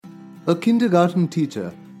A kindergarten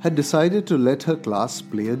teacher had decided to let her class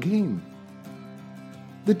play a game.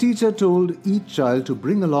 The teacher told each child to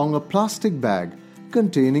bring along a plastic bag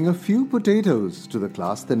containing a few potatoes to the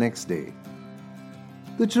class the next day.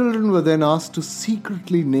 The children were then asked to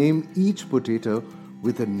secretly name each potato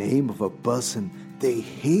with the name of a person they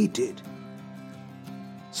hated.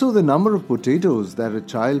 So the number of potatoes that a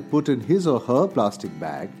child put in his or her plastic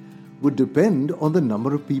bag would depend on the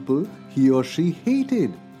number of people he or she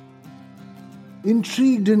hated.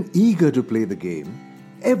 Intrigued and eager to play the game,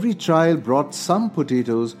 every child brought some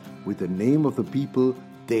potatoes with the name of the people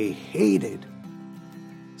they hated.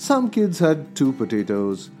 Some kids had 2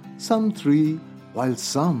 potatoes, some 3, while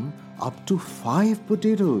some up to 5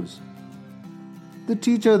 potatoes. The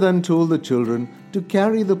teacher then told the children to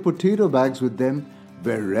carry the potato bags with them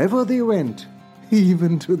wherever they went,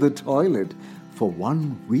 even to the toilet, for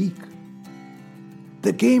 1 week.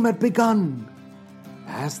 The game had begun.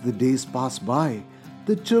 As the days passed by,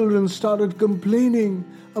 the children started complaining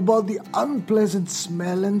about the unpleasant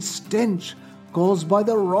smell and stench caused by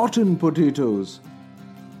the rotten potatoes.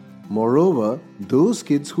 Moreover, those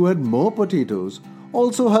kids who had more potatoes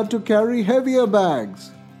also had to carry heavier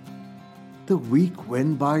bags. The week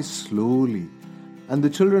went by slowly, and the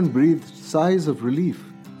children breathed sighs of relief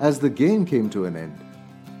as the game came to an end.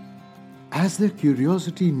 As their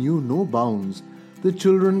curiosity knew no bounds, the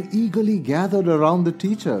children eagerly gathered around the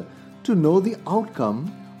teacher to know the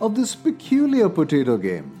outcome of this peculiar potato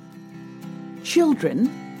game. Children,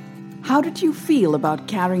 how did you feel about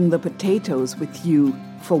carrying the potatoes with you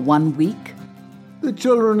for 1 week? The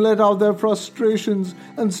children let out their frustrations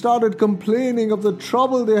and started complaining of the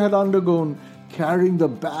trouble they had undergone carrying the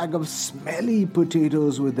bag of smelly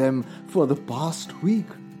potatoes with them for the past week.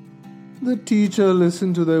 The teacher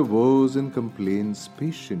listened to their woes and complaints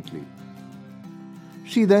patiently.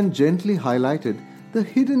 She then gently highlighted the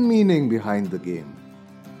hidden meaning behind the game.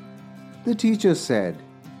 The teacher said,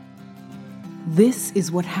 This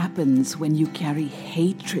is what happens when you carry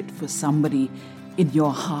hatred for somebody in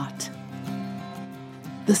your heart.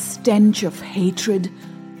 The stench of hatred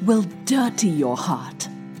will dirty your heart,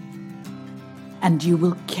 and you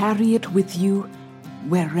will carry it with you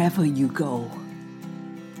wherever you go.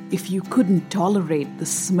 If you couldn't tolerate the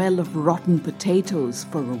smell of rotten potatoes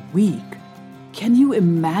for a week, can you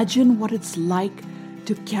imagine what it's like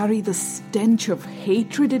to carry the stench of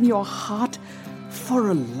hatred in your heart for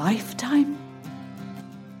a lifetime?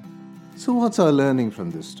 So what's our learning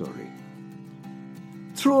from this story?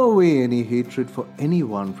 Throw away any hatred for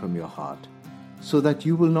anyone from your heart so that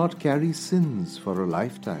you will not carry sins for a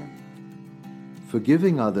lifetime.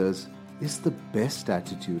 Forgiving others is the best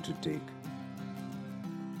attitude to take.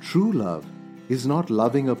 True love is not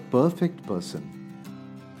loving a perfect person,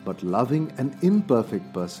 but loving an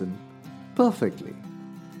imperfect person perfectly.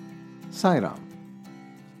 Sai Ram.